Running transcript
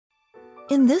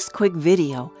In this quick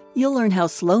video, you'll learn how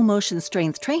slow motion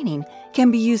strength training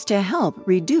can be used to help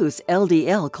reduce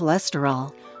LDL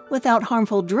cholesterol without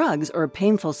harmful drugs or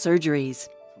painful surgeries.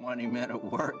 20-minute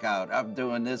workout. I'm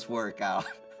doing this workout.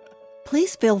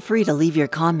 Please feel free to leave your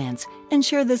comments and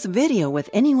share this video with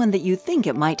anyone that you think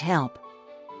it might help.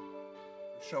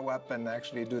 Show up and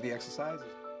actually do the exercises.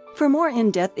 For more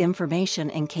in-depth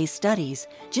information and case studies,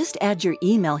 just add your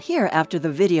email here after the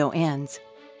video ends.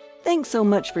 Thanks so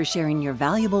much for sharing your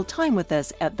valuable time with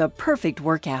us at The Perfect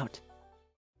Workout.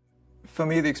 For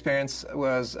me, the experience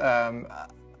was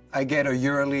I get a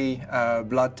yearly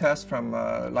blood test from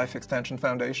Life Extension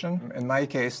Foundation. In my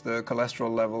case, the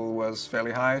cholesterol level was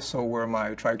fairly high, so were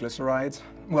my triglycerides.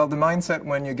 Well, the mindset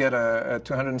when you get a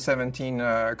 217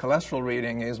 cholesterol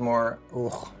reading is more,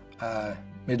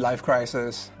 midlife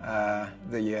crisis,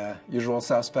 the usual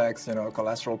suspects,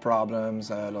 cholesterol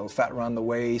problems, a little fat around the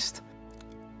waist.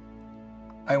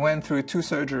 I went through 2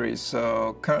 surgeries,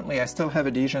 so currently I still have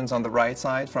adhesions on the right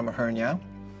side from a hernia,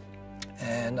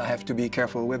 and I have to be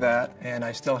careful with that, and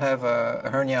I still have a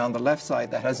hernia on the left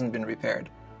side that hasn't been repaired.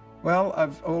 Well,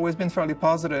 I've always been fairly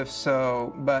positive,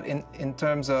 but in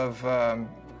terms of,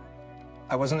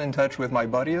 I wasn't in touch with my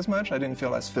body as much, I didn't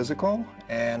feel as physical,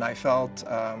 and I felt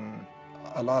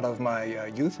a lot of my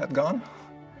youth had gone.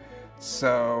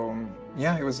 So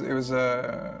yeah, it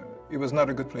was not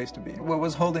a good place to be. What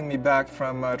was holding me back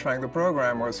from trying the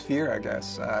program was fear, I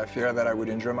guess. Fear that I would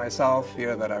injure myself,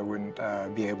 fear that I wouldn't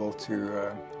be able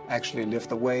to actually lift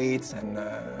the weights, and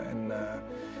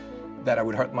that I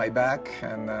would hurt my back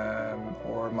and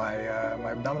or my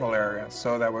abdominal area.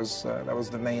 So that was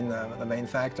the main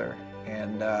factor.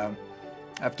 And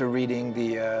after reading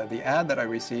the ad that I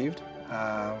received,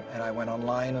 and I went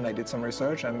online and I did some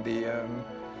research, and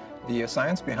the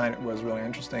science behind it was really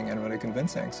interesting and really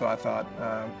convincing. So I thought,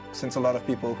 since a lot of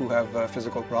people who have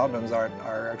physical problems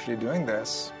are actually doing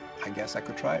this, I guess I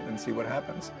could try it and see what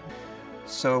happens.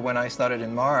 So when I started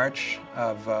in March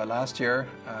of last year,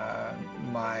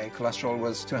 my cholesterol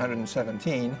was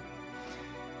 217,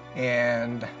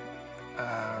 and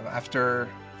after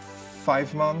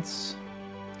 5 months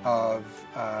of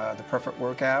the Perfect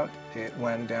Workout, it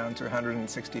went down to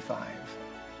 165.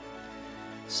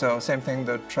 So same thing,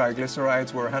 the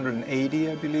triglycerides were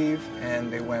 180, I believe, and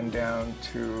they went down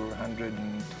to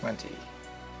 120.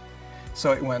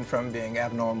 So it went from being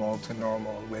abnormal to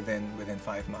normal within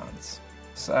 5 months.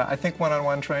 So I think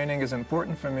one-on-one training is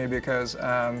important for me because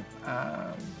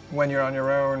when you're on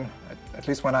your own, at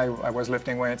least when I was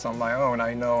lifting weights on my own,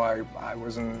 I know I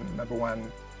wasn't, number one,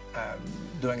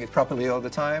 doing it properly all the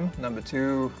time. Number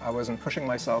two, I wasn't pushing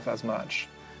myself as much.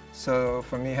 So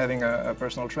for me, having a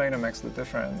personal trainer makes the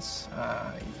difference.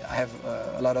 I have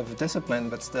a lot of discipline,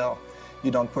 but still, you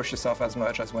don't push yourself as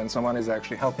much as when someone is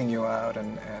actually helping you out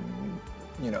and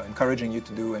encouraging you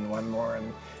to do and want more,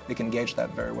 and they can gauge that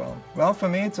very well. Well, for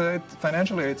me,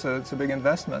 financially, it's a big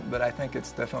investment, but I think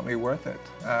it's definitely worth it.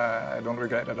 I don't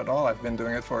regret it at all. I've been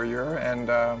doing it for a year, and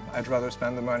I'd rather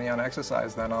spend the money on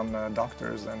exercise than on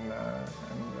doctors and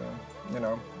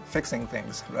fixing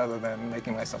things rather than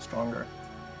making myself stronger.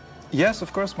 Yes,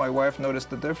 of course, my wife noticed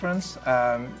the difference,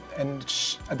 and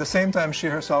at the same time she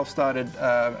herself started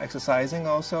exercising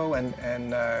also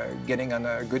and getting on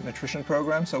a good nutrition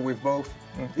program, so we've both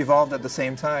evolved at the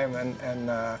same time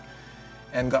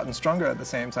and gotten stronger at the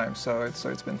same time, so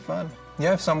it's been fun.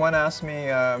 Yeah, if someone asked me,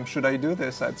 should I do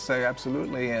this, I'd say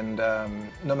absolutely, and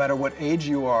no matter what age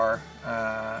you are,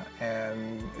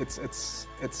 and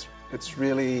it's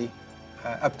really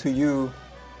up to you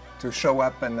to show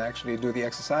up and actually do the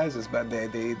exercises, but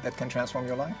that can transform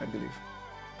your life, I believe.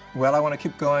 Well, I want to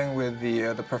keep going with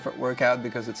the Perfect Workout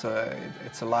because it's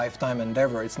a lifetime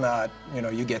endeavor. It's not,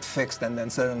 you get fixed and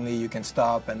then suddenly you can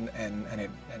stop and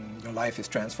your life is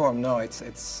transformed. No,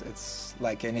 it's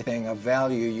like anything of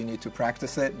value. You need to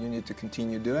practice it. You need to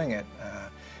continue doing it.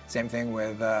 Same thing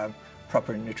with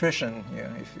proper nutrition.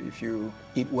 If you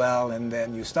eat well and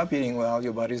then you stop eating well,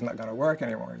 your body's not going to work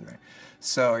anymore.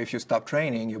 So if you stop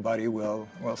training, your body will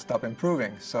stop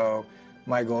improving. So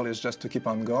my goal is just to keep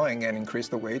on going and increase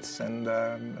the weights and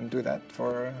do that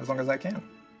for as long as I can.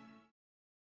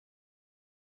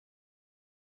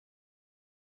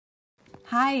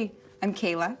 Hi, I'm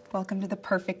Kayla. Welcome to The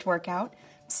Perfect Workout.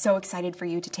 So excited for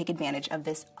you to take advantage of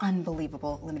this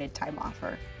unbelievable limited time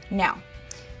offer. Now,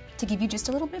 to give you just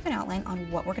a little bit of an outline on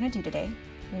what we're going to do today,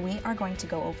 we are going to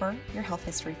go over your health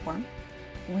history form.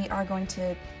 We are going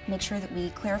to make sure that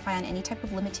we clarify on any type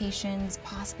of limitations,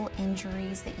 possible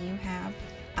injuries that you have,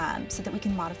 so that we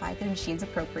can modify the machines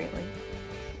appropriately.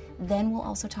 Then we'll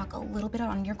also talk a little bit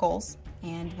on your goals,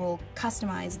 and we'll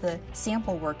customize the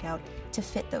sample workout to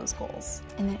fit those goals.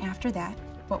 And then after that,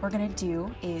 what we're gonna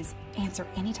do is answer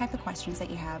any type of questions that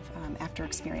you have after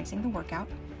experiencing the workout.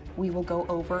 We will go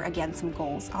over, again, some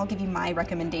goals. I'll give you my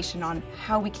recommendation on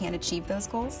how we can achieve those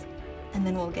goals, and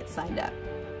then we'll get signed up.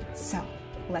 So,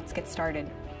 let's get started.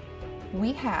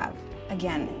 We have,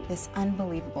 again, this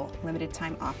unbelievable limited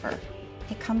time offer.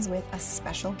 It comes with a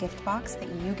special gift box that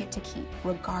you get to keep,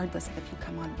 regardless of if you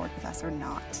come on board with us or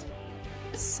not.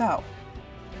 So,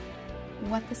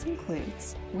 what this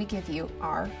includes, we give you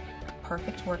our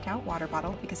Perfect Workout water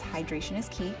bottle because hydration is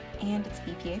key and it's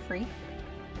BPA free.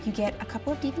 You get a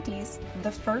couple of DVDs,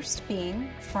 the first being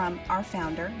from our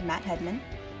founder, Matt Hedman,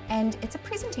 and it's a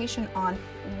presentation on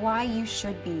why you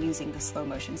should be using the slow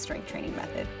motion strength training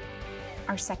method.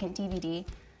 Our second DVD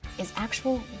is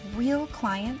actual real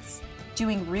clients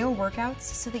doing real workouts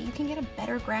so that you can get a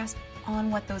better grasp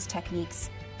on what those techniques,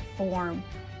 form,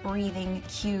 breathing,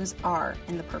 cues are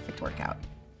in the perfect workout.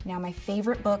 Now, my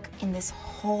favorite book in this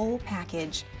whole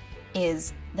package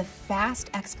is The Fast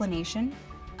Explanation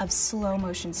of Slow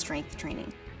Motion Strength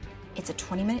Training. It's a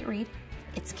 20-minute read,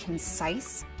 it's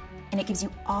concise, and it gives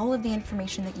you all of the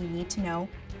information that you need to know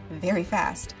very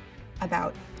fast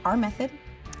about our method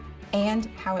and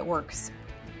how it works.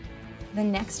 The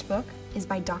next book is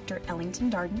by Dr. Ellington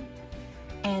Darden,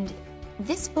 and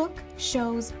this book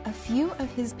shows a few of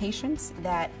his patients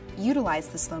that utilize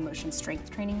the slow motion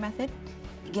strength training method.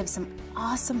 It gives some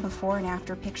awesome before and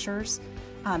after pictures,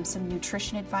 some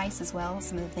nutrition advice as well,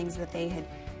 some of the things that they had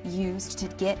used to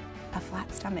get a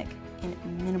flat stomach in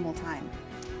minimal time.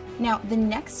 Now, the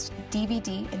next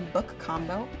DVD and book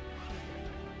combo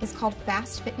is called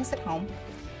Fast Fitness at Home.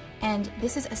 And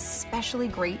this is especially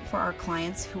great for our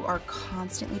clients who are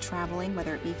constantly traveling,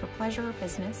 whether it be for pleasure or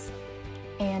business.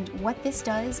 And what this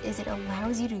does is it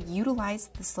allows you to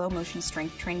utilize the slow motion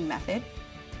strength training method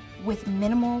with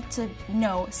minimal to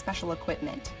no special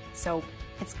equipment. So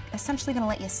it's essentially going to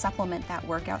let you supplement that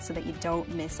workout so that you don't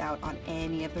miss out on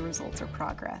any of the results or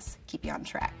progress, keep you on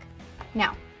track.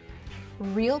 Now,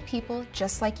 Real People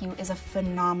Just Like You is a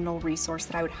phenomenal resource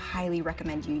that I would highly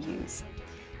recommend you use.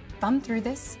 Thumb through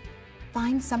this.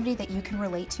 Find somebody that you can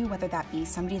relate to, whether that be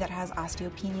somebody that has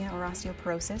osteopenia or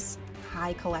osteoporosis,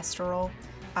 high cholesterol,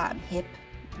 hip,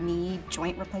 knee,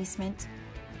 joint replacement,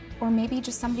 or maybe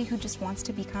just somebody who just wants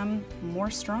to become more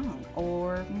strong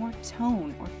or more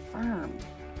toned or firm.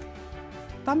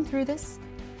 Thumb through this,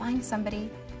 find somebody,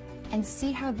 and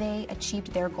see how they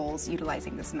achieved their goals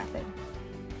utilizing this method.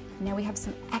 Now we have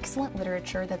some excellent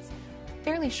literature that's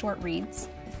fairly short reads,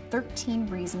 13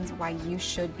 reasons why you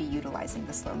should be utilizing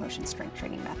the slow motion strength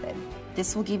training method.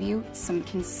 This will give you some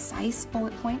concise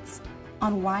bullet points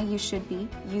on why you should be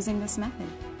using this method.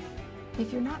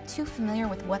 If you're not too familiar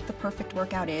with what the perfect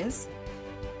workout is,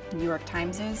 New York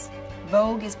Times is,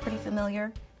 Vogue is pretty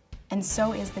familiar, and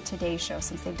so is the Today Show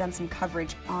since they've done some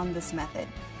coverage on this method.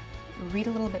 Read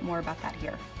a little bit more about that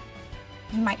here.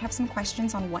 You might have some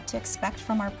questions on what to expect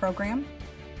from our program.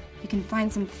 You can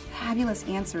find some fabulous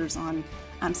answers on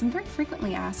some very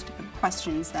frequently asked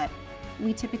questions that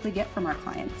we typically get from our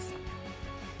clients.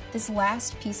 This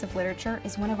last piece of literature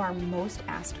is one of our most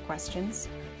asked questions,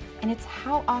 and it's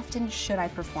how often should I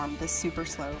perform the super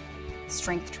slow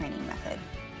strength training method?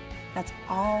 That's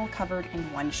all covered in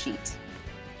one sheet.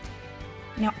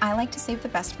 Now, I like to save the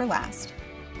best for last,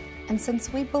 and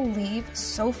since we believe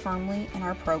so firmly in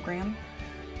our program,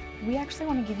 we actually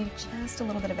want to give you just a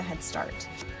little bit of a head start.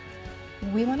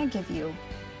 We want to give you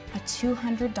a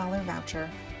 $200 voucher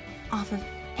off of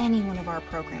any one of our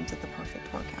programs at the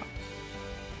Perfect Workout.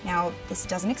 Now, this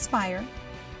doesn't expire,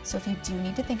 so if you do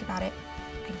need to think about it,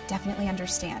 I definitely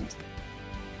understand.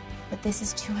 But this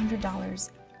is $200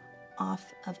 off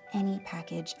of any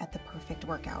package at the Perfect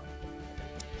Workout.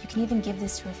 You can even give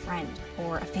this to a friend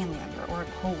or a family member or a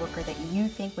coworker that you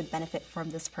think would benefit from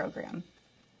this program.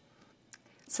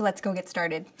 So let's go get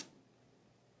started.